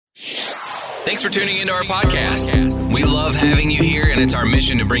Thanks for tuning into our podcast. We love having you here, and it's our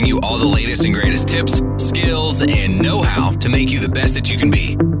mission to bring you all the latest and greatest tips, skills, and know-how to make you the best that you can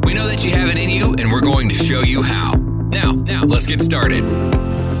be. We know that you have it in you, and we're going to show you how. Now, let's get started.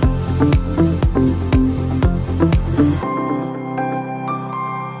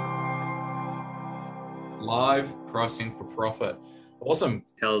 Live pricing for profit. Awesome.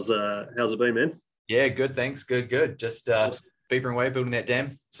 How's it been, man? Yeah, good. Thanks. Good. Just beavering away, building that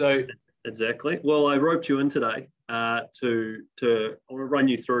dam. So exactly. Well, I roped you in today I want to run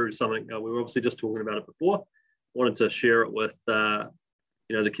you through something. We were obviously just talking about it before. Wanted to share it with the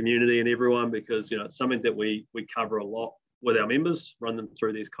community and everyone because it's something that we cover a lot with our members. Run them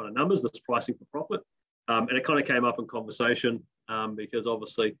through these kind of numbers. That's pricing for profit, and it kind of came up in conversation because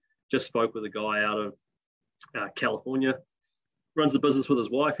obviously just spoke with a guy out of California. Runs the business with his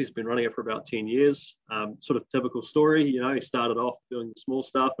wife. He's been running it for about 10 years. Sort of typical story. He started off doing the small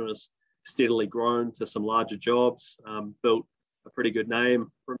stuff and has steadily grown to some larger jobs, built a pretty good name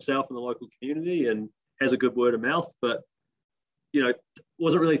for himself in the local community and has a good word of mouth, but,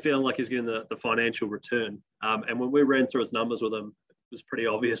 wasn't really feeling like he's getting the financial return. And when we ran through his numbers with him, it was pretty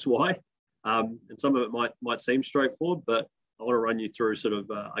obvious why. And some of it might seem straightforward, but I want to run you through sort of,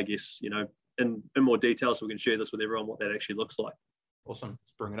 in more detail so we can share this with everyone what that actually looks like. Awesome.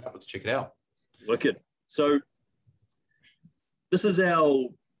 Let's bring it up. Let's check it out. Wicked. So this is our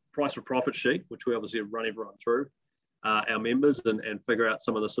price for profit sheet, which we obviously run everyone through, our members, and figure out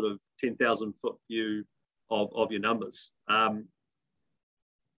some of the sort of 10,000 foot view of your numbers.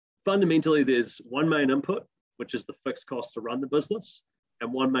 Fundamentally, there's one main input, which is the fixed cost to run the business,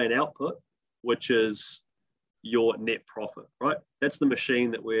 and one main output, which is your net profit, right? That's the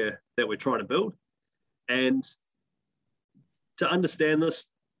machine that we're trying to build. And to understand this,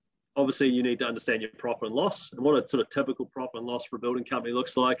 obviously you need to understand your profit and loss. And what a sort of typical profit and loss for a building company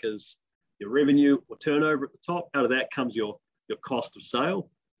looks like is your revenue or turnover at the top. Out of that comes your cost of sale.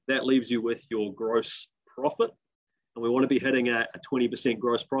 That leaves you with your gross profit. And we want to be hitting a 20%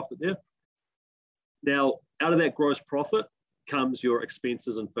 gross profit there. Now, out of that gross profit comes your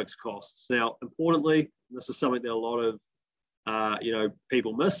expenses and fixed costs. Now, importantly, this is something that a lot of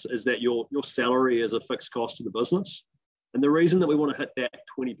people miss, is that your salary is a fixed cost to the business. And the reason that we want to hit that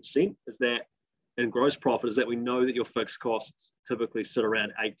 20% is that in gross profit is that we know that your fixed costs typically sit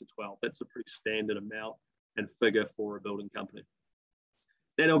around 8 to 12. That's a pretty standard amount and figure for a building company.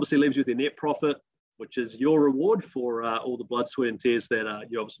 That obviously leaves you with your net profit, which is your reward for all the blood, sweat, and tears that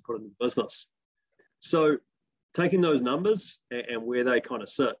you obviously put into the business. So taking those numbers and where they kind of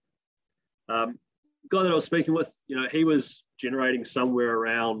sit, the guy that I was speaking with, he was generating somewhere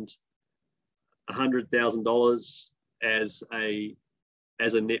around $100,000 as a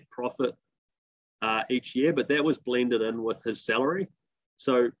net profit each year, but that was blended in with his salary.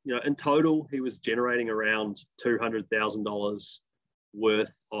 So, in total, he was generating around $200,000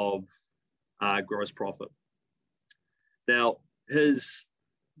 worth of gross profit. Now, his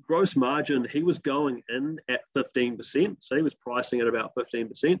gross margin, he was going in at 15%. So he was pricing at about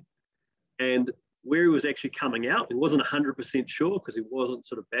 15%. And where he was actually coming out, he wasn't 100% sure because he wasn't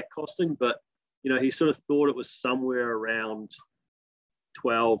sort of back costing, but he sort of thought it was somewhere around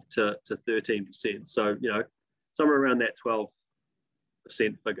 12 to 13%. So, somewhere around that 12%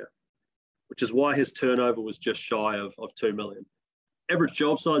 figure, which is why his turnover was just shy of 2 million. Average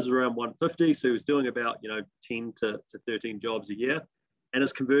job size is around 150. So he was doing about, 10 to 13 jobs a year. And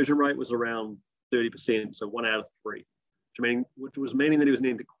his conversion rate was around 30%. So 1 out of 3, which was meaning that he was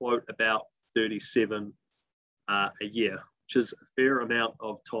needing to quote about 37 a year, which is a fair amount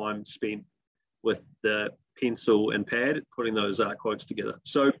of time spent with the pencil and pad putting those quotes together.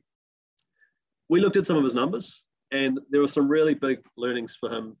 So we looked at some of his numbers, and there were some really big learnings for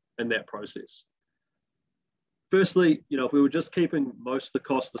him in that process. Firstly, if we were just keeping most of the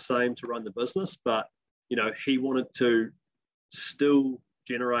costs the same to run the business, but he wanted to still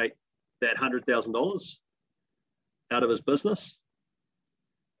generate that $100,000 out of his business.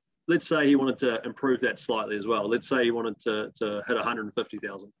 Let's say he wanted to improve that slightly as well. Let's say he wanted to hit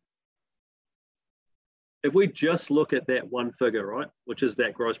 150,000. If we just look at that one figure, right, which is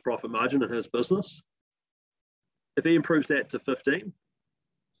that gross profit margin in his business, if he improves that to 15,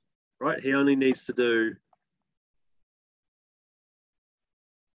 right, he only needs to do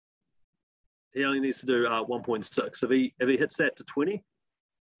 1.6. If he hits that to 20,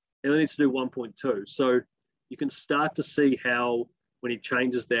 he only needs to do 1.2. So you can start to see how when he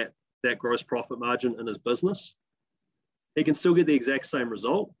changes that gross profit margin in his business, he can still get the exact same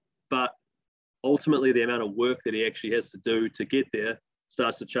result, but ultimately the amount of work that he actually has to do to get there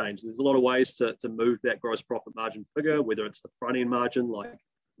starts to change. There's a lot of ways to move that gross profit margin figure, whether it's the front end margin, like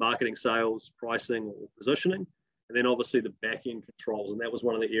marketing, sales, pricing, or positioning. And then obviously the back end controls. And that was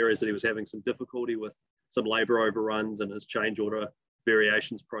one of the areas that he was having some difficulty with, some labor overruns and his change order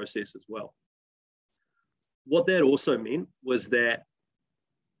variations process as well. What that also meant was that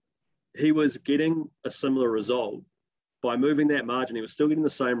he was getting a similar result by moving that margin. He was still getting the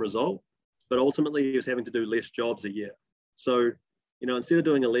same result, but ultimately he was having to do less jobs a year. So, instead of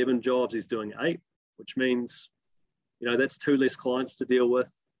doing 11 jobs, he's doing 8, which means, that's 2 less clients to deal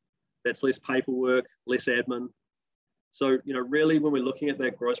with. That's less paperwork, less admin. So, really when we're looking at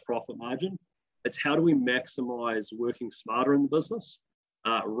that gross profit margin, it's how do we maximize working smarter in the business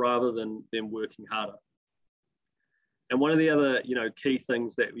rather than working harder. And one of the other, key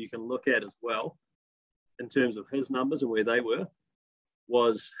things that you can look at as well in terms of his numbers and where they were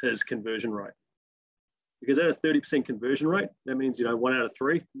was his conversion rate. Because at a 30% conversion rate, that means, 1 out of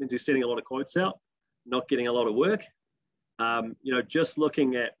 3, means he's sending a lot of quotes out, not getting a lot of work. Just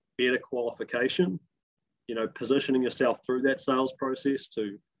looking at better qualification, positioning yourself through that sales process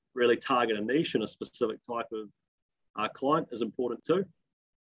to really target a niche and a specific type of client is important too.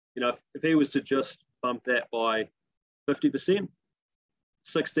 If he was to just bump that by 50%,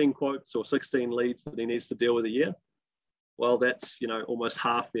 16 quotes or 16 leads that he needs to deal with a year, well, that's, almost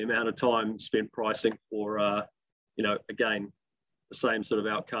half the amount of time spent pricing for, again, the same sort of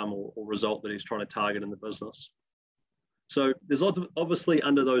outcome or result that he's trying to target in the business. So there's lots of, obviously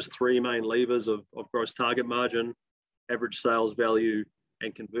under those 3 main levers of gross target margin, average sales value,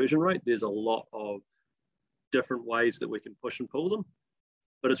 and conversion rate, there's a lot of different ways that we can push and pull them.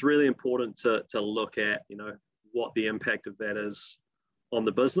 But it's really important to look at, what the impact of that is on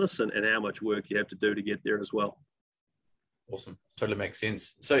the business and how much work you have to do to get there as well. Awesome. Totally makes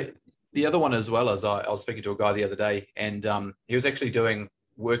sense. So the other one as well is I was speaking to a guy the other day, and he was actually doing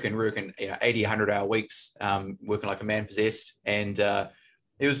working 80, 100-hour weeks, working like a man possessed. And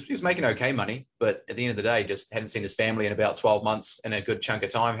he was making okay money, but at the end of the day, just hadn't seen his family in about 12 months in a good chunk of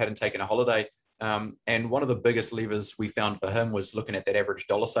time, hadn't taken a holiday. And one of the biggest levers we found for him was looking at that average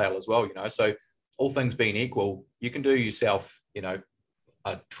dollar sale as well, So all things being equal, you can do yourself,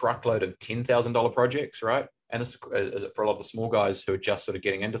 a truckload of $10,000 projects, right? And this, for a lot of the small guys who are just sort of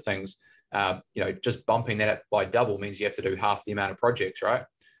getting into things, just bumping that by double means you have to do half the amount of projects, right?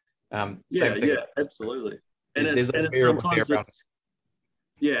 Yeah, absolutely. And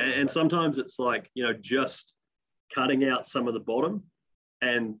sometimes it's like, just cutting out some of the bottom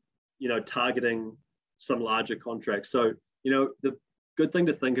and, targeting some larger contracts. So, the good thing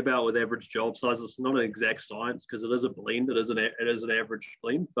to think about with average job sizes, it's not an exact science because it is a blend. It is an average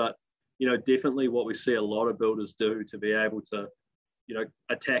blend, but definitely what we see a lot of builders do to be able to,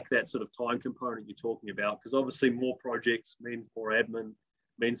 attack that sort of time component you're talking about, because obviously more projects means more admin,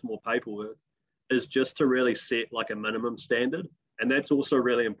 means more paperwork, is just to really set like a minimum standard. And that's also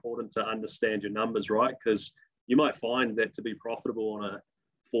really important to understand your numbers, right? Because you might find that to be profitable on a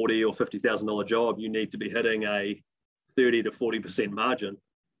 $40,000 or $50,000 job, you need to be hitting a 30 to 40% margin.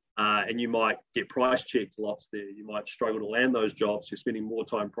 And you might get price checked lots there. You might struggle to land those jobs. You're spending more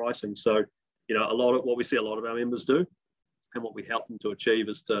time pricing. So, a lot of what we see a lot of our members do and what we help them to achieve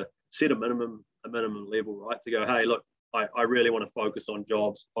is to set a minimum level, right? To go, hey, look, I really want to focus on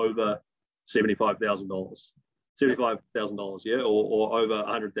jobs over $75,000, yeah, or over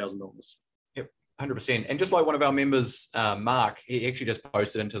 $100,000. Yep, 100%. And just like one of our members, Mark, he actually just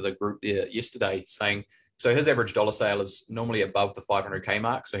posted into the group there yesterday saying, so his average dollar sale is normally above the 500K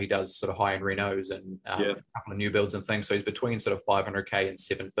mark. So he does sort of high-end renos and a couple of new builds and things. So he's between sort of 500K and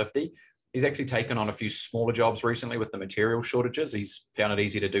 750. He's actually taken on a few smaller jobs recently with the material shortages. He's found it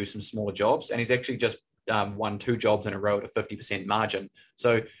easy to do some smaller jobs, and he's actually just won 2 jobs in a row at a 50% margin.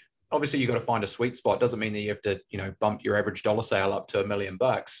 So obviously you've got to find a sweet spot. Doesn't mean that you have to, bump your average dollar sale up to $1 million,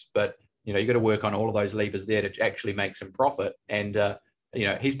 but you've got to work on all of those levers there to actually make some profit. And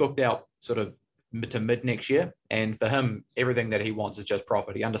he's booked out sort of to mid next year, and for him, everything that he wants is just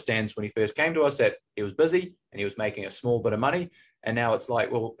profit. He understands when he first came to us that he was busy and he was making a small bit of money, and now it's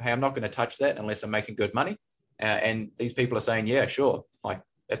like, well, hey, I'm not going to touch that unless I'm making good money. And these people are saying, yeah, sure, like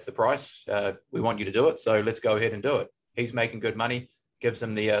that's the price. We want you to do it, so let's go ahead and do it. He's making good money, gives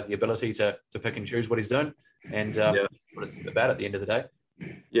him the ability to pick and choose what he's doing, and what it's about at the end of the day.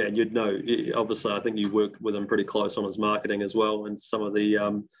 Yeah, and you'd know, obviously, I think you worked with him pretty close on his marketing as well, and some of the,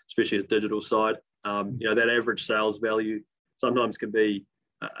 especially his digital side. That average sales value sometimes can be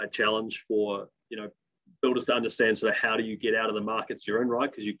a challenge for, builders to understand sort of how do you get out of the markets you're in,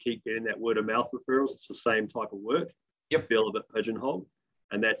 right? Because you keep getting that word of mouth referrals. It's the same type of work. You feel a bit pigeonholed.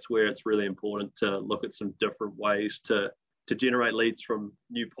 And that's where it's really important to look at some different ways to generate leads from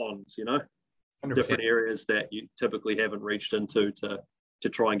new ponds, 100%. Different areas that you typically haven't reached into to to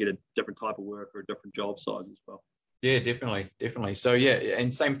try and get a different type of work or a different job size as well. Yeah, definitely. So yeah,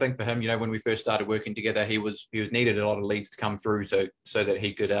 and same thing for him. When we first started working together, he was needed a lot of leads to come through so that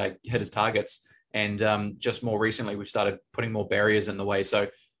he could hit his targets. And just more recently, we've started putting more barriers in the way. So,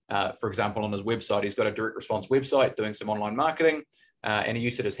 for example, on his website, he's got a direct response website doing some online marketing, and he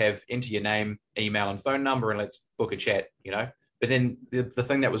used to just have enter your name, email, and phone number, and let's book a chat. But then the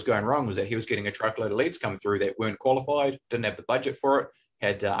thing that was going wrong was that he was getting a truckload of leads come through that weren't qualified, didn't have the budget for it,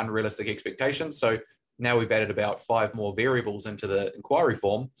 had unrealistic expectations. So now we've added about 5 more variables into the inquiry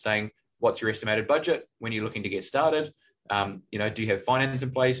form saying, what's your estimated budget? When you're looking to get started? Do you have finance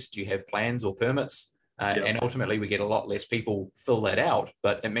in place? Do you have plans or permits? And ultimately, we get a lot less people fill that out.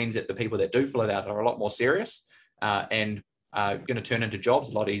 But it means that the people that do fill it out are a lot more serious and going to turn into jobs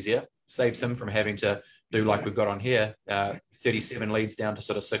a lot easier. Saves him from having to do like we've got on here, 37 leads down to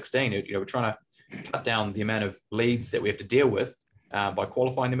sort of 16. We're trying to cut down the amount of leads that we have to deal with by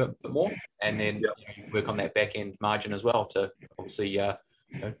qualifying them a bit more, and then work on that back end margin as well to obviously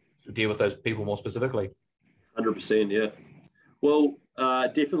deal with those people more specifically. 100%, yeah. Well,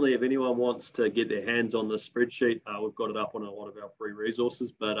 definitely, if anyone wants to get their hands on the spreadsheet, we've got it up on a lot of our free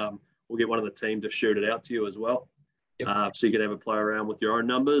resources, but we'll get one of the team to shoot it out to you as well. Yep. So you can have a play around with your own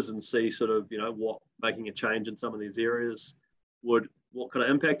numbers and see sort of, what making a change in some of these areas what kind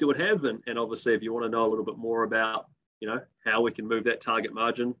of impact it would have. And obviously, if you want to know a little bit more about, how we can move that target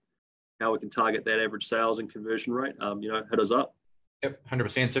margin, how we can target that average sales and conversion rate, hit us up. Yep,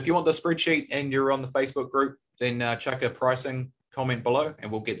 100%. So if you want the spreadsheet and you're on the Facebook group, then chuck a pricing comment below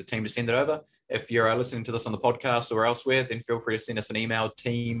and we'll get the team to send it over. If you're listening to this on the podcast or elsewhere, then feel free to send us an email,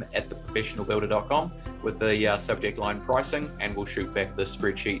 team@theprofessionalbuilder.com with the subject line pricing, and we'll shoot back the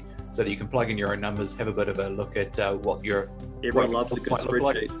spreadsheet so that you can plug in your own numbers, have a bit of a look at what your... Everyone loves a good spreadsheet.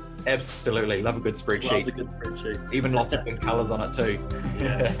 Like. Absolutely. Love a good spreadsheet. Loves a good spreadsheet. Even lots of good colors on it too.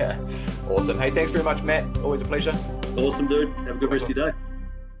 Awesome. Hey, thanks very much, Matt. Always a pleasure. Awesome, dude. Have a good rest of your day.